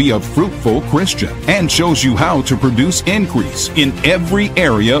means to be a fruitful Christian and shows you how to produce increase in every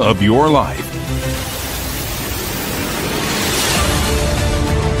area of your life.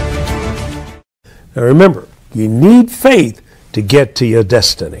 Now remember, you need faith to get to your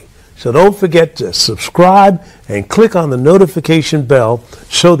destiny. So don't forget to subscribe and click on the notification bell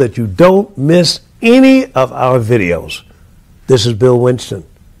so that you don't miss any of our videos. This is Bill Winston.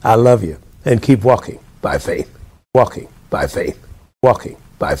 I love you. And keep walking by faith. Walking by faith. Walking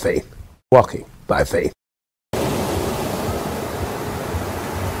by faith. Walking by faith.